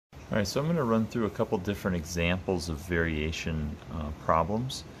Alright, so I'm going to run through a couple different examples of variation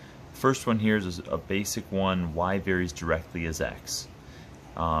problems. First one here is a basic one: y varies directly as x.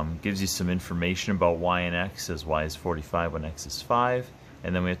 Gives you some information about y and x, as y is 45 when x is 5,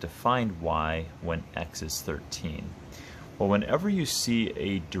 and then we have to find y when x is 13. Well, whenever you see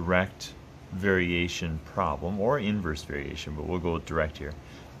a direct variation problem, or inverse variation, but we'll go with direct here,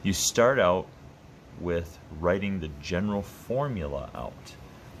 you start out with writing the general formula out.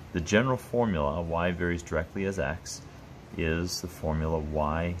 The general formula, y varies directly as x, is the formula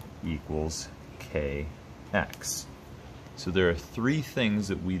y equals kx. So there are three things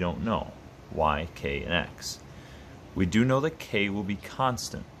that we don't know: y, k, and x. We do know that k will be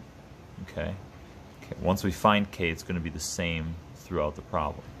constant. Okay? Once we find k, it's going to be the same throughout the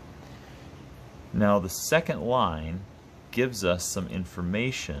problem. Now the second line gives us some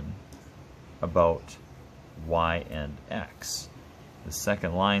information about y and x. The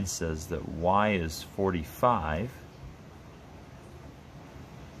second line says that y is 45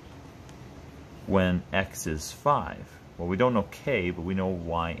 when x is 5. Well, we don't know k, but we know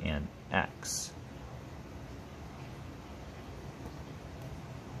y and x.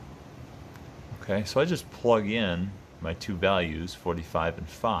 Okay, so I just plug in my two values, 45 and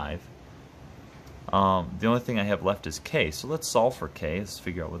 5. The only thing I have left is k, so let's solve for k. Let's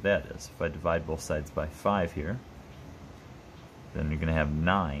figure out what that is. If I divide both sides by 5 here, then you're going to have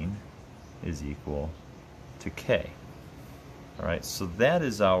 9 is equal to k. Alright, so that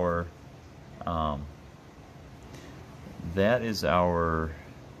is our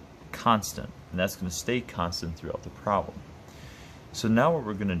constant, and that's going to stay constant throughout the problem. So now what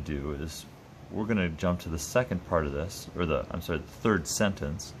we're going to do is we're going to jump to the second part of this, or the third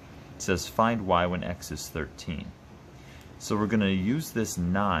sentence. It says find y when x is 13. So we're going to use this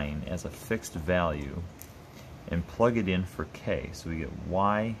 9 as a fixed value and plug it in for k. So we get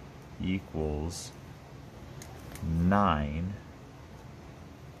y equals 9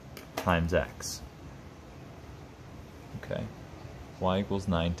 times x. Okay, y equals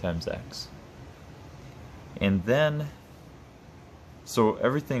 9 times x. And then, so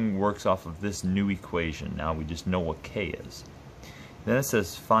everything works off of this new equation. Now we just know what k is. Then it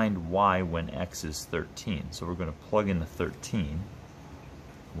says find y when x is 13. So we're going to plug in the 13.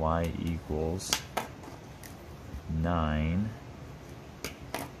 Y equals 9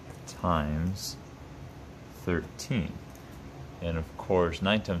 times 13. And of course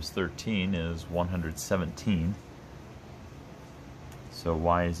 9 times 13 is 117. So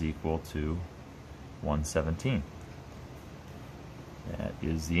y is equal to 117. That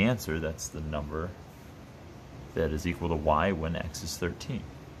is the answer. That's the number that is equal to y when x is 13.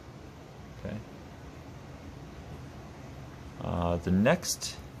 Okay. The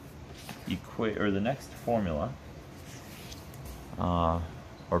next formula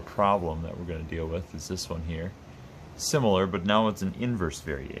or problem that we're going to deal with is this one here. Similar, but now it's an inverse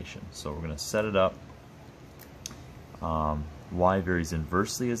variation. So we're going to set it up. Y varies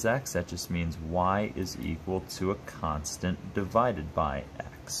inversely as x. That just means y is equal to a constant divided by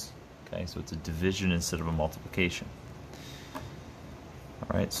x. Okay, so it's a division instead of a multiplication.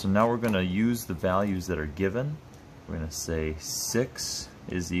 Alright, so now we're going to use the values that are given. We're going to say 6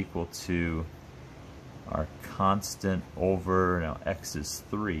 is equal to our constant over, now x is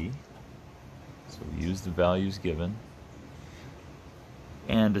 3. So we use the values given.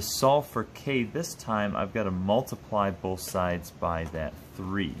 And to solve for k this time, I've got to multiply both sides by that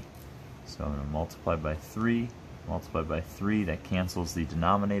 3. So I'm going to multiply by 3, multiply by 3, that cancels the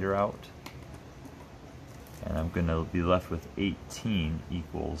denominator out. And I'm going to be left with 18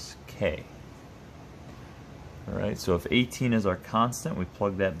 equals k. Alright, so if 18 is our constant, we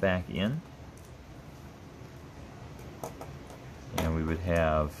plug that back in. And we would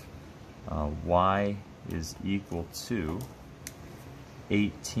have y is equal to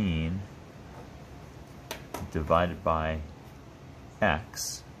 18 divided by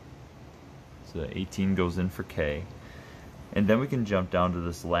x. So the 18 goes in for k. And then we can jump down to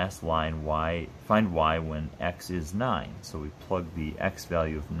this last line, y, find y when x is 9. So we plug the x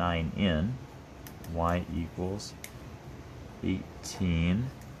value of 9 in. Y equals 18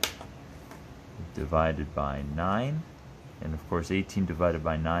 divided by 9. And of course 18 divided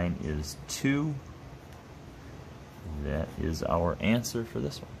by 9 is 2. That is our answer for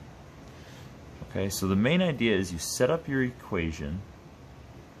this one. Okay, so the main idea is you set up your equation,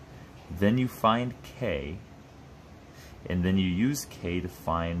 then you find k, and then you use k to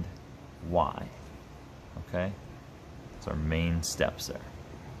find y. Okay? That's our main steps there.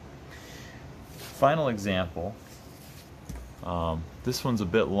 Final example. This one's a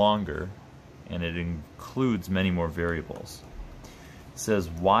bit longer, and it includes many more variables. says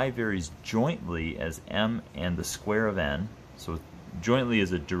y varies jointly as m and the square of n. So jointly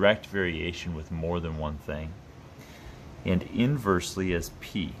is a direct variation with more than one thing. And inversely as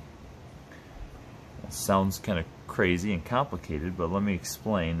p. That sounds kind of crazy and complicated, but let me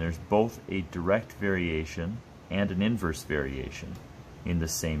explain. There's both a direct variation and an inverse variation in the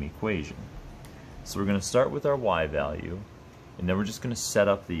same equation. So we're going to start with our y value, and then we're just going to set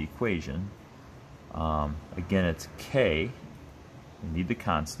up the equation. Again, it's k. We need the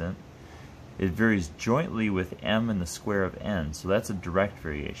constant. It varies jointly with m and the square of n, so that's a direct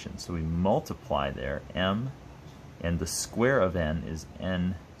variation. So we multiply there, m, and the square of n is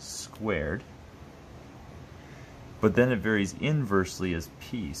n squared. But then it varies inversely as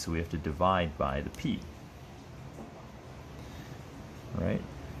p, so we have to divide by the p. All right?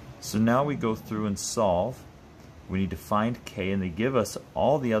 So now we go through and solve. We need to find k, and they give us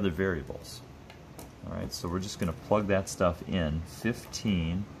all the other variables. All right, so we're just going to plug that stuff in.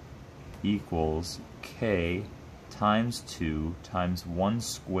 15 equals k times 2 times 1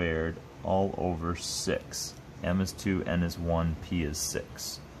 squared all over 6. M is 2, n is 1, p is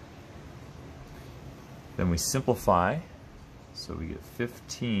 6. Then we simplify, so we get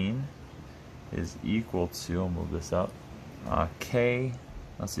 15 is equal to, I'll move this up, k,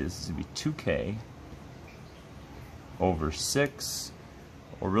 let's see, this is going to be 2k over 6,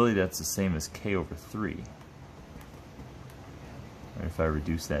 or really that's the same as k over 3. Right, if I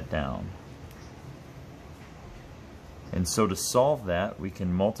reduce that down. And so to solve that, we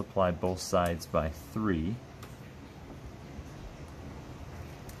can multiply both sides by 3.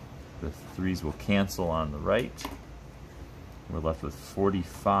 The 3's will cancel on the right. We're left with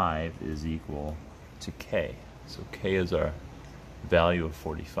 45 is equal to k. So k is our value of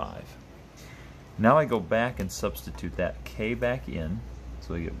 45. Now I go back and substitute that k back in.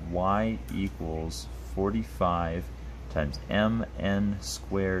 So I get y equals 45 times mn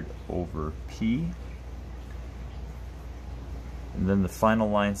squared over p. And then the final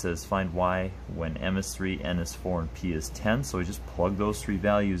line says find y when m is 3, n is 4, and p is 10. So we just plug those three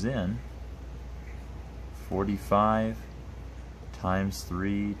values in. 45 times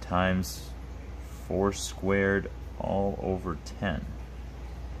 3 times 4 squared all over 10.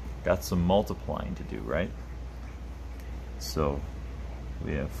 Got some multiplying to do, right? So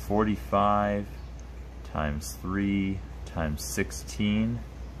we have 45 times 3 times 16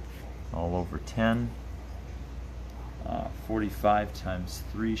 all over 10. 45 times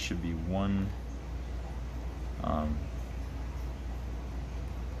 3 should be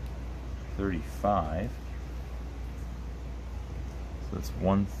 135. So that's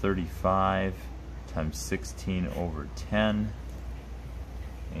 135 times 16 over 10.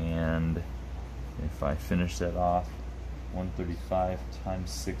 And if I finish that off, 135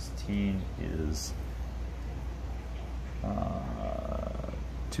 times 16 is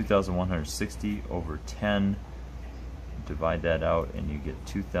 2,160 over 10. Divide that out and you get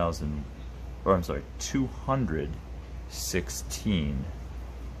 216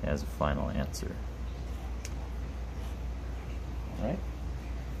 as a final answer.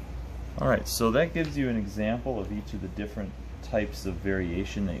 All right, so that gives you an example of each of the different types of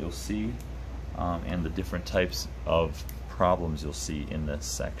variation that you'll see and the different types of problems you'll see in this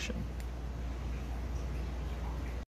section.